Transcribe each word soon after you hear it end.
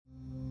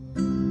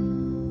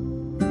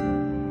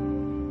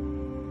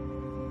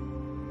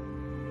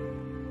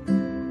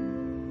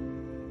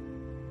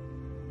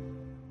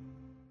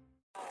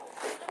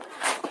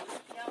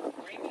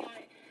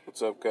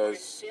What's up,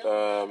 guys?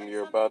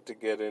 You're about to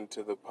get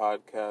into the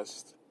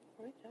podcast.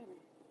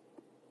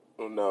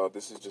 Oh, no,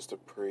 this is just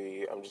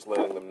I'm just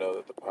letting them know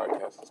that the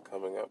podcast is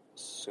coming up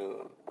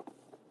soon.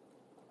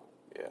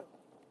 Yeah.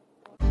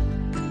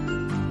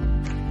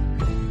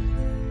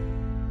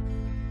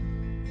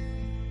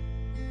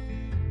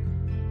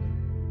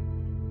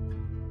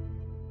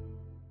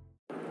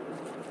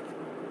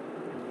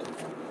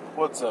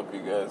 What's up, you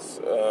guys?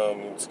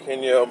 It's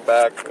Kenya. I'm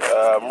back.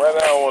 Right now,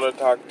 I want to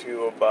talk to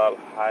you about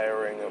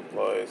hiring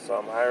employees. So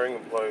I'm hiring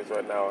employees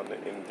right now on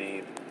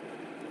Indeed.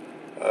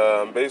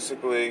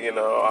 Basically,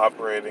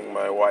 operating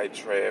my white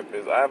tray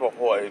business. I have a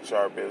whole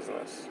HR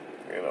business.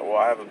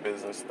 I have a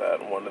business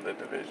that one of the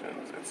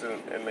divisions. It's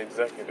an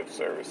executive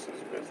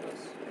services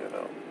business.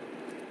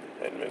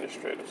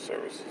 Administrative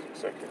services,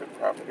 executive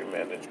property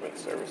management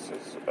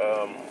services.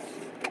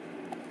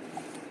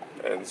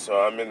 And so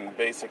I'm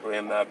basically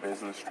in that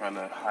business trying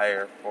to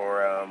hire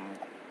for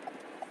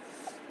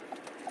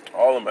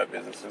all of my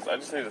businesses. I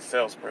just need a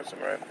salesperson,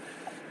 right?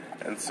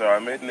 And so I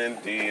made an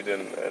Indeed,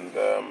 and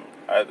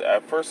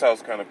at first I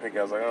was kind of picky.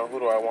 I was like, oh, who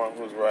do I want?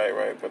 Who's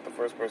right? But the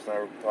first person I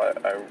replied,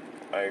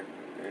 I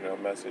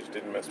messaged,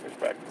 didn't message me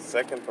back. The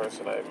second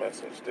person I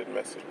messaged didn't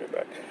message me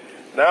back.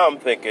 Now I'm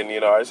thinking,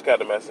 I just got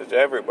to message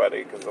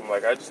everybody because I'm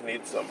like, I just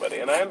need somebody.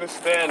 And I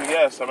understand,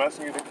 yes, I'm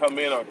asking you to come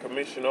in on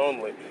commission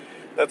only.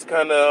 That's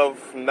kind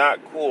of not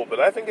cool,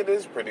 but I think it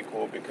is pretty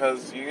cool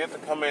because you get to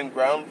come in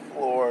ground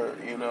floor,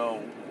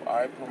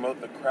 I promote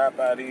the crap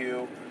out of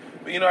you.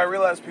 But, I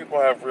realize people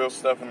have real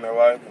stuff in their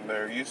life and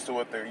they're used to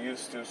what they're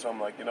used to, so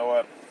I'm like, you know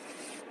what?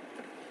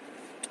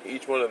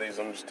 Each one of these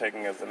I'm just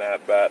taking as an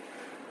at-bat,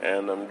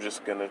 and I'm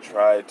just going to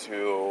try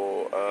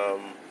to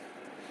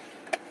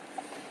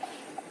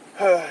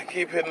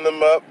keep hitting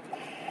them up,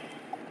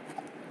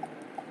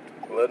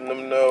 letting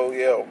them know,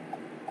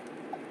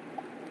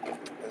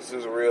 this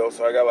is real.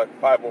 So I got like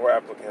 5 more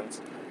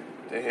applicants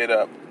to hit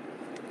up.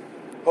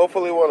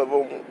 Hopefully one of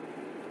them...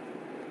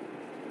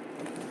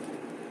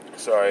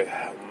 Sorry,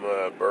 I'm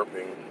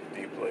burping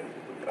deeply.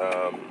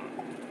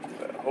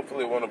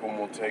 Hopefully one of them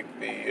will take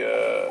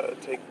the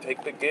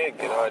take the gig.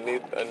 I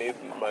need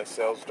my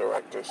sales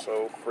director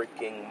so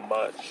freaking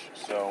much.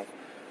 So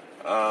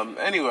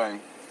anyway,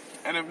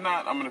 and if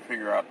not, I'm gonna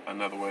figure out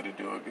another way to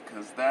do it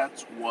because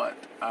that's what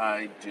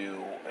I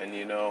do. And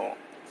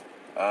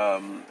I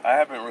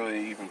haven't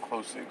really even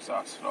closely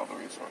exhausted all the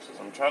resources.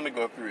 I'm trying to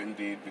go through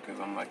Indeed because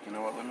I'm like,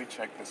 let me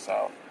check this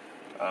out.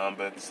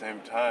 But at the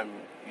same time,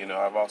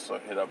 I've also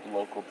hit up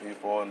local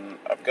people, and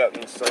I've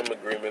gotten some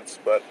agreements,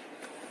 but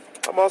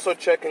I'm also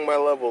checking my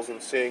levels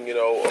and seeing,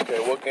 okay,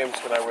 what games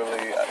can I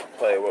really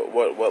play?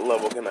 What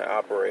level can I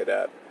operate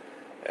at?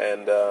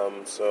 And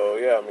so,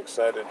 yeah, I'm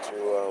excited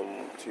to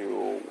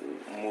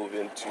move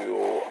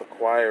into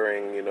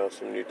acquiring,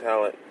 some new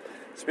talent.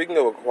 Speaking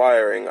of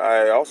acquiring,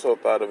 I also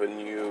thought of a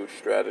new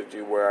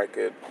strategy where I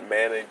could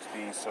manage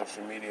the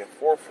social media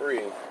for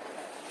free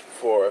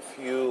for a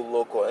few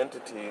local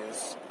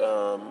entities,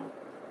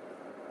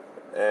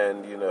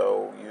 and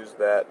use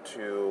that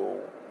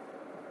to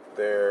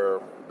their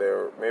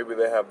maybe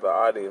they have the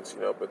audience,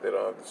 but they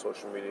don't have the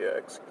social media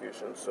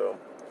execution. So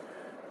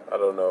I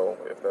don't know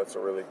if that's a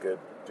really good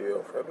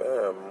deal for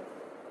them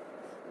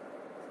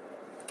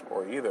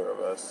or either of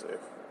us if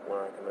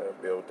we're not going to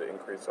be able to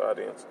increase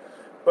audience.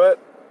 But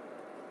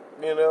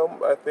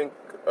I think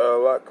a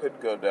lot could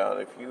go down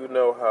if you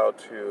know how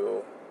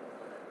to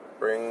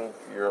bring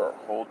your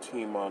whole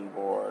team on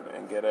board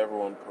and get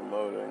everyone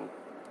promoting.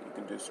 You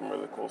can do some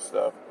really cool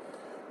stuff.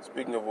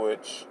 Speaking of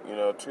which,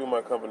 2 of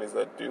my companies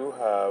that do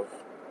have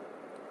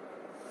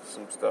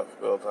some stuff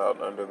built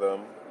out under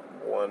them,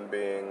 one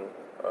being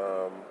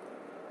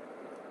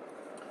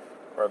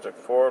Project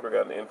Forward. We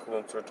got an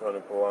influencer, Tony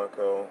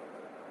Polanco.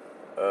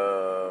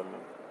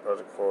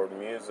 Project Forward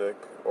Music,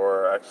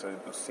 or actually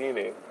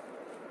Busini,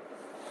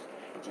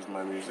 which is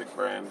my music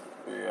brand.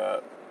 We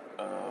got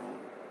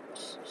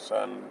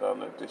signed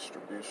on a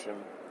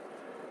distribution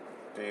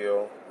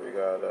deal. We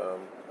got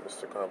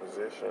Mr.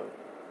 Composition.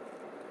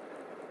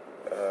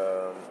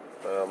 And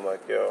I'm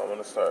like, I'm going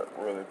to start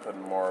really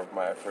putting more of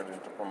my effort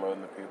into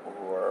promoting the people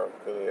who are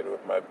affiliated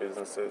with my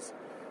businesses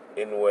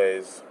in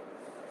ways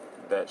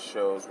that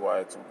shows why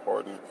it's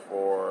important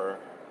for,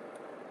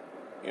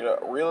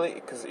 really,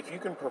 because if you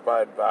can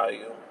provide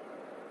value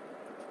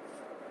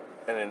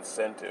and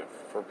incentive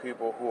for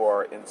people who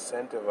are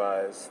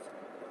incentivized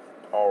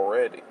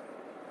already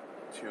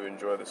to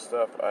enjoy the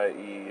stuff,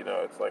 i.e.,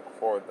 it's like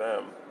for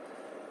them,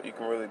 you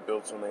can really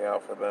build something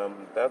out for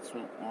them. That's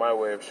my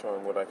way of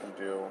showing what I can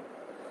do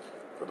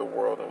for the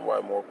world and why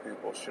more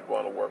people should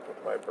want to work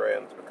with my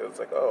brands, because it's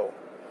like, look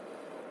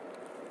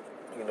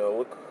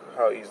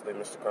how easily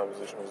Mr.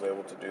 Composition was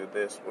able to do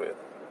this with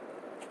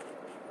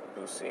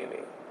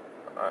Busini.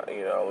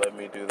 Let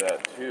me do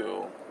that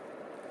too,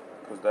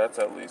 because that's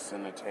at least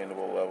an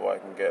attainable level I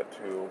can get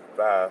to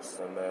fast,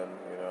 and then,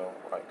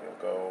 I can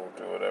go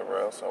do whatever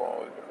else I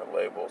want with different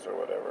labels or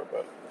whatever.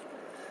 But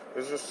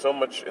there's just so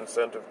much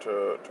incentive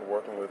to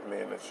working with me,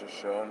 and it's just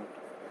shown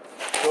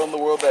showing the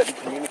world that and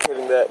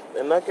communicating that,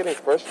 and not getting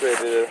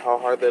frustrated at how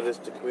hard that is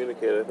to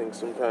communicate. I think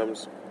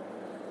sometimes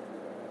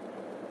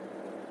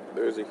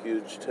there's a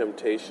huge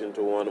temptation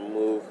to want to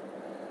move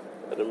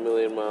at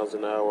 1,000,000 miles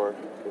an hour,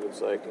 but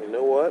it's like, you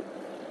know what?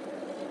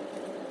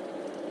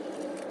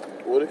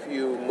 What if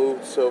you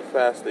moved so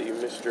fast that you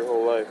missed your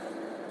whole life?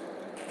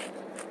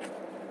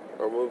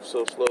 Or moved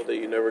so slow that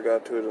you never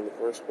got to it in the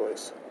first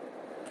place?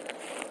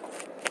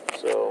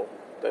 So,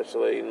 that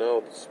should let you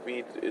know the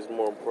speed is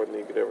more important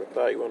than you could ever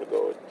thought. You want to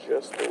go at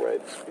just the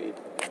right speed.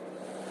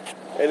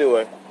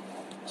 Anyway,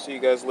 see you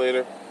guys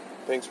later.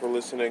 Thanks for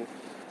listening.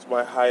 It's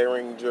my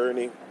hiring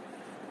journey.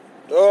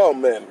 Oh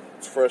man,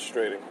 it's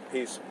frustrating.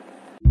 Peace.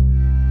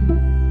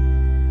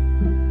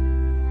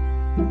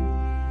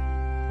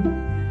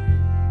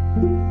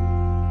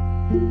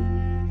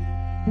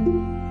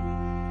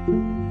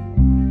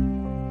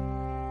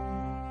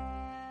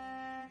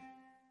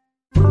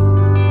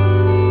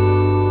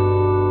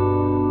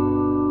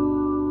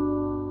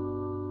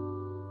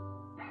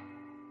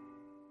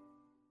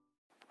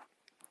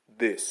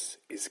 This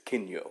is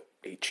Kinyo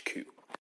HQ.